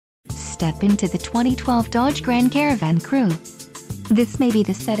step into the 2012 Dodge Grand Caravan Crew. This may be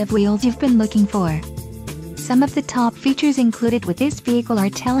the set of wheels you've been looking for. Some of the top features included with this vehicle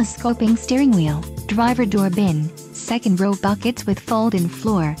are telescoping steering wheel, driver door bin, second row buckets with fold-in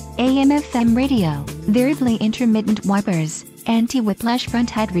floor, AM/FM radio, variably intermittent wipers, anti-whiplash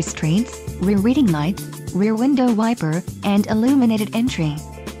front head restraints, rear reading lights, rear window wiper, and illuminated entry.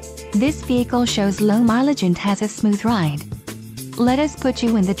 This vehicle shows low mileage and has a smooth ride. Let us put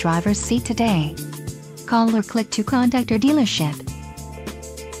you in the driver's seat today. Call or click to contact our dealership.